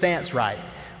get your stance right,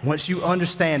 once you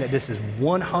understand that this is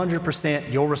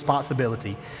 100% your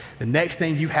responsibility, the next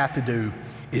thing you have to do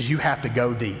is you have to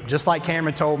go deep. Just like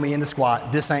Cameron told me in the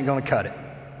squat, this ain't gonna cut it,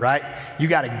 right? You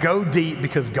gotta go deep,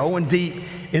 because going deep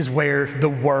is where the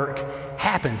work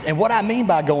happens. And what I mean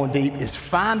by going deep is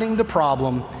finding the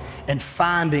problem and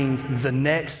finding the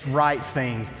next right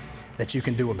thing that you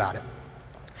can do about it.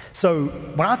 So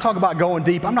when I talk about going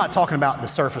deep, I'm not talking about the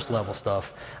surface level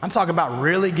stuff. I'm talking about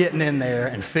really getting in there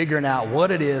and figuring out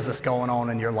what it is that's going on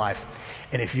in your life.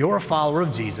 And if you're a follower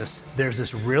of Jesus, there's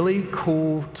this really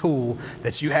cool tool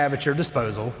that you have at your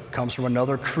disposal. Comes from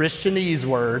another Christianese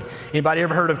word. Anybody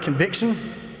ever heard of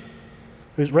conviction?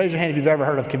 Raise your hand if you've ever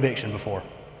heard of conviction before.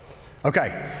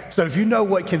 Okay, so if you know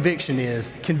what conviction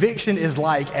is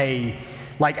like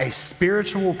a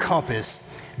spiritual compass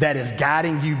that is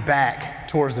guiding you back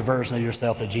towards the version of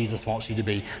yourself that Jesus wants you to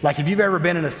be. Like if you've ever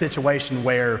been in a situation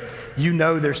where you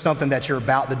know there's something that you're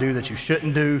about to do that you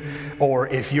shouldn't do, or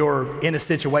if you're in a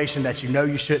situation that you know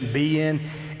you shouldn't be in,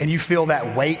 and you feel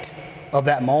that weight of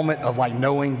that moment of like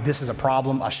knowing this is a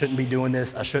problem, I shouldn't be doing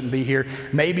this, I shouldn't be here.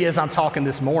 Maybe as I'm talking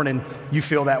this morning, you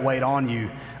feel that weight on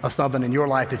you of something in your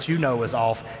life that you know is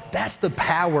off. That's the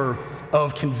power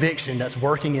of conviction that's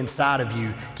working inside of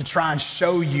you to try and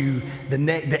show you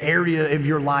the area of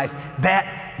your life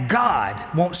that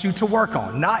God wants you to work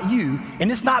on, not you. And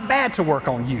it's not bad to work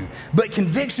on you, but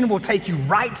conviction will take you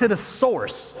right to the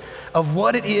source of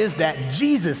what it is that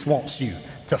Jesus wants you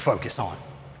to focus on.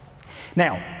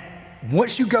 Now,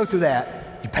 once you go through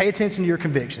that, you pay attention to your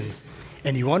convictions,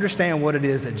 and you understand what it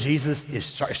is that Jesus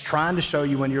is trying to show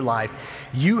you in your life,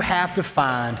 you have to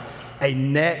find a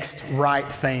next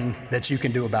right thing that you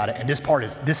can do about it. And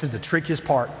this is the trickiest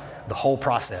part of the whole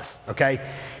process, okay?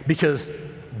 Because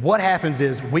what happens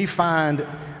is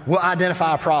we'll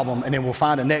identify a problem, and then we'll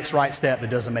find a next right step that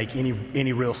doesn't make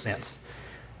any real sense.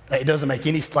 It doesn't make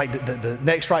any, the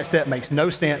next right step makes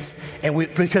no sense. And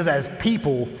because as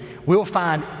people, we'll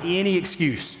find any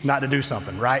excuse not to do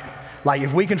something, right? Like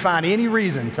if we can find any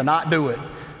reason to not do it,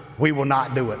 we will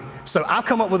not do it. So I've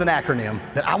come up with an acronym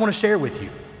that I want to share with you.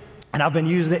 And I've been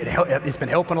using it. It's been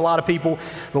helping a lot of people.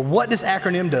 But what this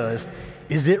acronym does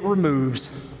is it removes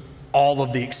all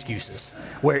of the excuses.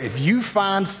 Where if you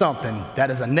find something that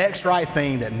is a next right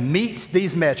thing that meets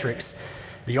these metrics,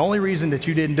 the only reason that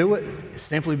you didn't do it is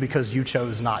simply because you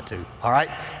chose not to, all right?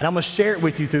 And I'm gonna share it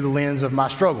with you through the lens of my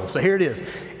struggle. So here it is.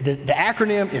 The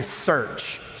acronym is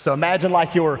SEARCH. So imagine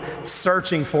like you're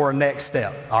searching for a next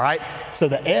step, all right? So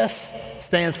the S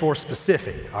stands for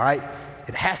specific, all right?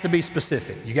 It has to be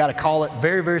specific. You gotta call it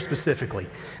very, very specifically.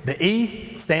 The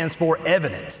E stands for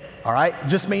evident, all right? It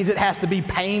just means it has to be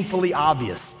painfully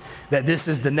obvious that this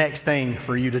is the next thing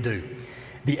for you to do.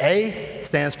 The A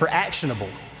stands for actionable,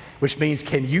 which means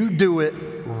can you do it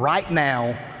right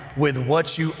now with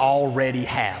what you already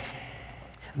have?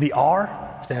 The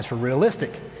R stands for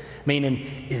realistic,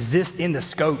 meaning is this in the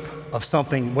scope of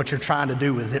something, what you're trying to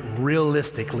do, is it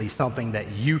realistically something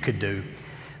that you could do?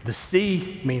 The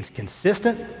C means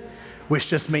consistent, which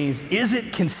just means is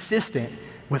it consistent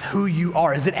with who you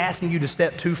are? Is it asking you to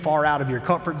step too far out of your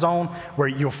comfort zone where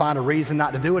you'll find a reason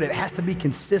not to do it? It has to be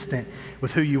consistent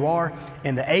with who you are.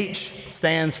 And the H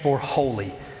stands for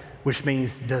holy, which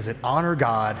means does it honor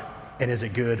God and is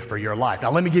it good for your life?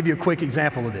 Now let me give you a quick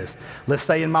example of this. Let's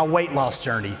say in my weight loss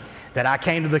journey that I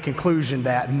came to the conclusion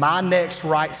that my next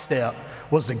right step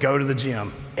was to go to the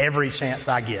gym every chance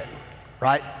I get,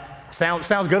 right?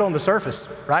 Sounds good on the surface,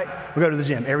 right? We go to the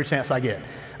gym every chance I get.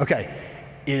 Okay,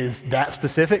 is that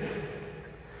specific?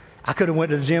 I could have went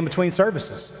to the gym between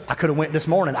services. I could have went this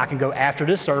morning. I can go after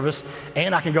this service,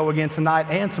 and I can go again tonight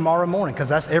and tomorrow morning, because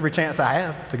that's every chance I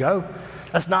have to go.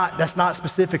 That's not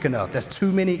specific enough. That's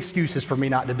too many excuses for me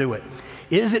not to do it.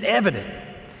 Is it evident?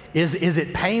 Is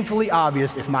it painfully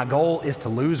obvious, if my goal is to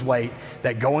lose weight,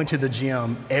 that going to the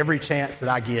gym every chance that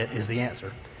I get is the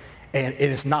answer? And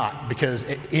it's not, because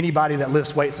anybody that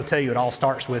lifts weights will tell you it all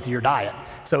starts with your diet.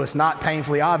 So it's not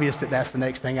painfully obvious that that's the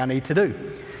next thing I need to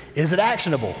do. Is it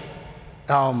actionable?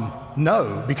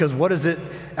 No, because what is it?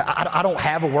 I don't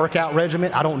have a workout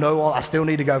regimen. I don't know. I still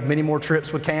need to go many more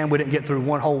trips with Cam. We didn't get through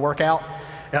one whole workout.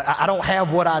 I don't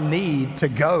have what I need to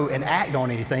go and act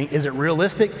on anything. Is it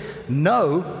realistic?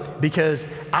 No, because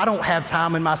I don't have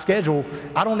time in my schedule.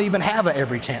 I don't even have a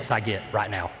every chance I get right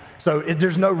now. So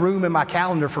there's no room in my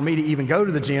calendar for me to even go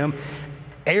to the gym.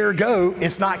 Ergo,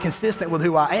 it's not consistent with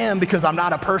who I am, because I'm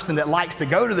not a person that likes to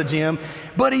go to the gym.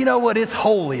 But you know what? It's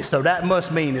holy, so that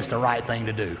must mean it's the right thing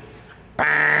to do.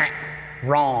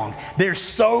 Wrong. There's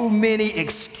so many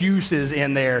excuses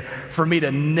in there for me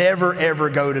to never, ever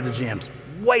go to the gyms.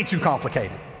 Way too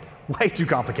complicated. Way too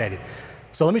complicated.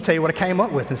 So let me tell you what I came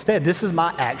up with instead. This is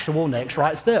my actual next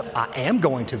right step. I am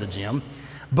going to the gym,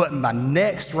 but my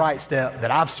next right step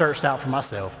that I've searched out for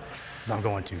myself is I'm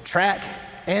going to track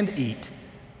and eat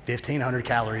 1,500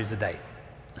 calories a day.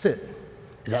 That's it.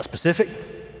 Is that specific?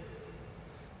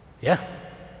 Yeah,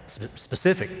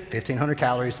 specific. 1,500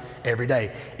 calories every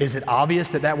day. Is it obvious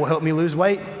that that will help me lose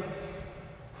weight?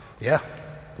 Yeah,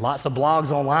 lots of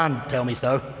blogs online tell me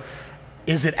so.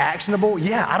 Is it actionable?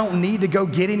 Yeah, I don't need to go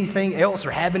get anything else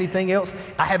or have anything else.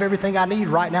 I have everything I need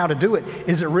right now to do it.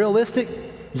 Is it realistic?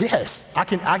 Yes,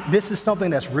 this is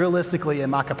something that's realistically in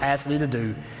my capacity to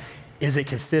do. Is it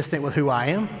consistent with who I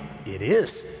am? It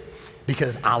is,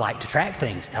 because I like to track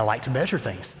things. I like to measure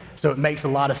things. So it makes a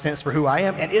lot of sense for who I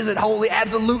am. And is it holy?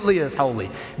 Absolutely is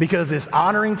holy, because it's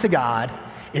honoring to God,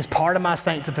 is part of my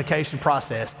sanctification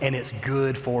process, and it's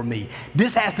good for me.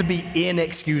 This has to be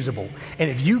inexcusable. And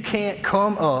if you can't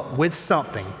come up with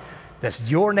something that's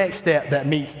your next step that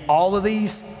meets all of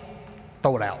these,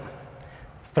 throw it out.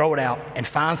 Throw it out and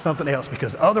find something else,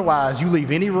 because otherwise you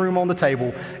leave any room on the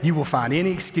table, you will find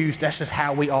any excuse. That's just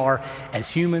how we are as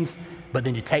humans. But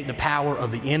then you take the power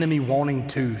of the enemy wanting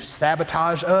to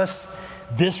sabotage us.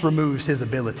 This removes his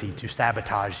ability to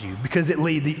sabotage you, because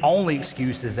the only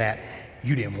excuse is that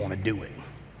you didn't want to do it.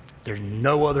 There's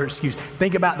no other excuse.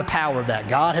 Think about the power of that.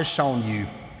 God has shown you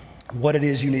what it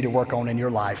is you need to work on in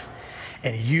your life,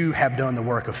 and you have done the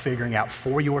work of figuring out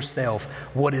for yourself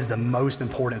what is the most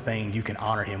important thing you can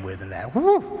honor him with in that.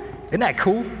 Woo! Isn't that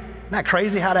cool? Isn't that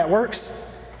crazy how that works?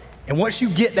 And once you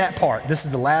get that part, this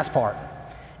is the last part,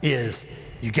 is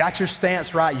you got your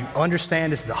stance right, you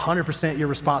understand this is 100% your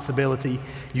responsibility,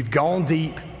 you've gone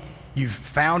deep, you've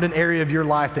found an area of your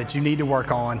life that you need to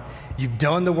work on, you've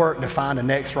done the work to find the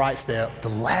next right step. The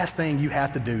last thing you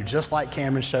have to do, just like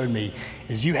Cameron showed me,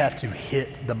 is you have to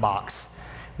hit the box,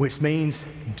 which means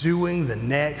doing the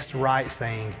next right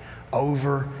thing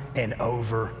over and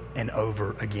over and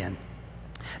over again.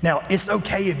 Now, it's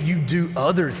okay if you do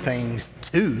other things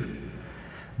too,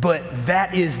 but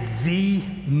that is the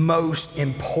most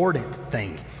important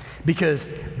thing, because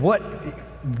what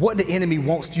the enemy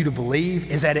wants you to believe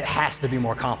is that it has to be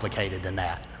more complicated than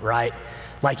that, right?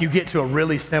 Like you get to a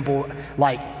really simple,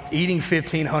 like eating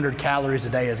 1,500 calories a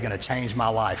day is going to change my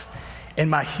life. And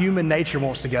my human nature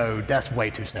wants to go, that's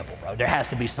way too simple, bro. There has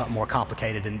to be something more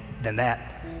complicated than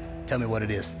that. Tell me what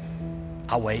it is.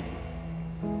 I'll wait.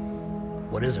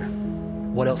 What is there?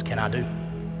 What else can I do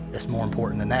that's more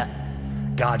important than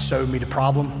that? God showed me the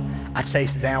problem. I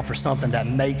chased it down for something that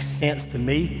makes sense to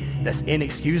me, that's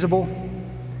inexcusable.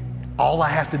 All I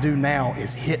have to do now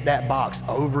is hit that box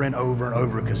over and over and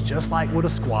over, because just like with a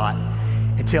squat,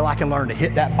 until I can learn to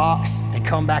hit that box and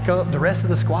come back up, the rest of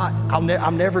the squat,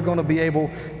 I'm never going to be able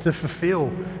to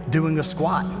fulfill doing a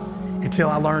squat until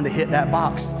I learn to hit that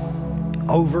box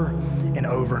over and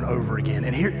over and over again.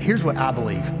 And here's what I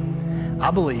believe.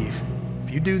 I believe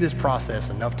if you do this process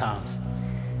enough times,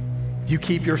 you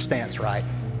keep your stance right,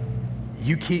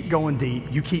 you keep going deep,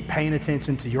 you keep paying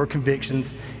attention to your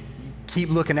convictions, keep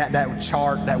looking at that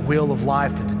chart, that wheel of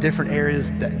life, to the different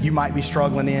areas that you might be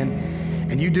struggling in,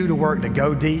 and you do the work to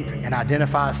go deep and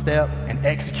identify a step and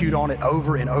execute on it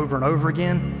over and over and over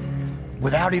again,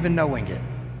 without even knowing it,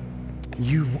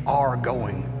 you are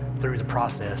going through the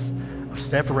process of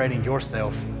separating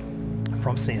yourself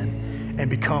from sin and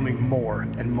becoming more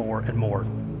and more and more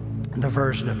the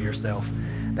version of yourself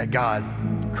that God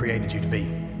created you to be.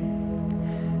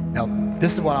 Now,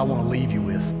 this is what I want to leave you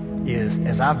with, is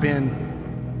as I've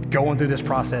been going through this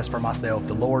process for myself,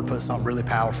 the Lord put something really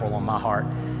powerful on my heart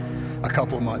a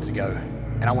couple of months ago,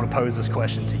 and I want to pose this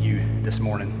question to you this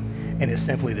morning, and it's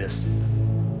simply this.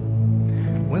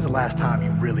 When's the last time you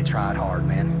really tried hard,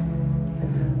 man?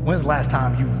 When's the last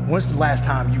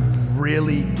time you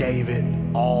really gave it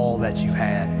all that you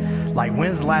had? Like,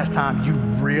 when's the last time you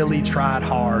really tried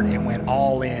hard and went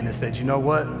all in and said, you know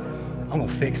what? I'm gonna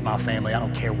fix my family. I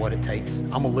don't care what it takes.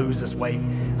 I'm gonna lose this weight.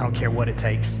 I don't care what it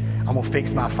takes. I'm gonna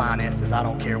fix my finances. I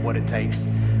don't care what it takes.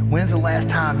 When's the last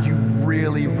time you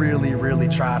really, really, really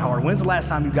tried hard? When's the last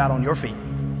time you got on your feet?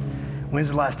 When's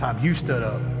the last time you stood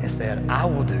up and said, I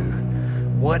will do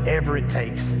whatever it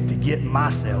takes to get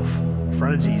myself in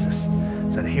front of Jesus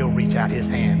so that he'll reach out his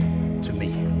hand to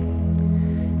me?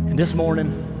 And this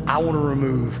morning, I want to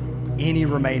remove any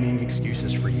remaining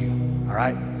excuses for you, all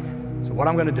right? So what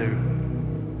I'm gonna do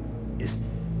is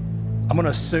I'm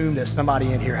gonna assume that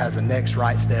somebody in here has the next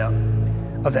right step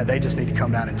of that they just need to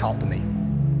come down and talk to me.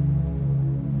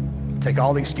 Take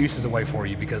all the excuses away for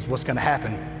you, because what's gonna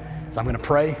happen is I'm gonna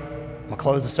pray, I'm gonna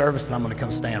close the service, and I'm gonna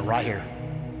come stand right here.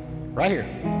 Right here.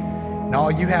 And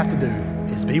all you have to do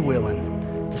is be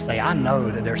willing to say, I know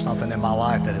that there's something in my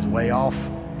life that is way off,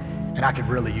 and I could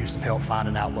really use some help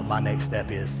finding out what my next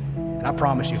step is. And I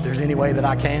promise you, if there's any way that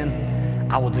I can,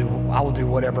 I will do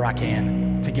whatever I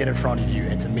can to get in front of you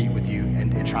and to meet with you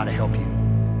and try to help you.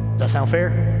 Does that sound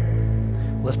fair?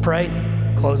 Let's pray,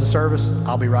 close the service.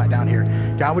 I'll be right down here.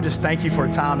 God, we just thank you for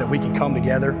a time that we can come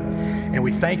together, and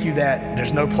we thank you that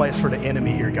there's no place for the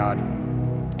enemy here, God.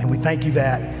 And we thank you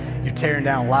that you're tearing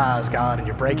down lies, God, and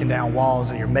you're breaking down walls,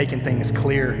 and you're making things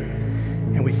clear.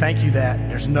 And we thank you that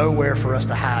there's nowhere for us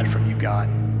to hide from you, God.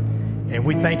 And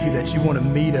we thank you that you want to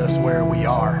meet us where we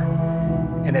are,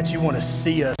 and that you want to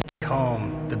see us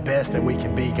become the best that we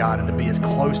can be, God, and to be as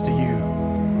close to you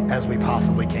as we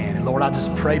possibly can. And Lord, I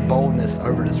just pray boldness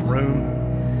over this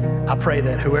room. I pray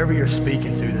that whoever you're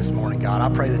speaking to this morning, God,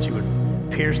 I pray that you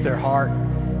would pierce their heart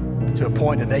to a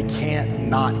point that they can't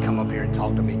not come up here and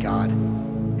talk to me, God.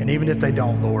 And even if they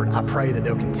don't, Lord, I pray that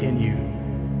they'll continue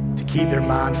to keep their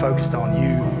mind focused on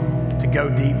you, to go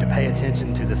deep, to pay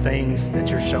attention to the things that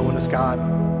you're showing us, God,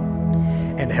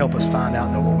 and to help us find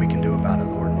out what we can do about it,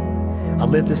 Lord. I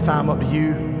lift this time up to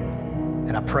you,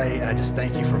 and I pray, and I just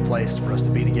thank you for a place for us to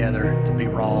be together, to be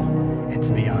raw, and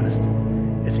to be honest.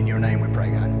 It's in your name we pray,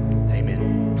 God.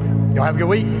 Amen. Y'all have a good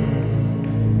week.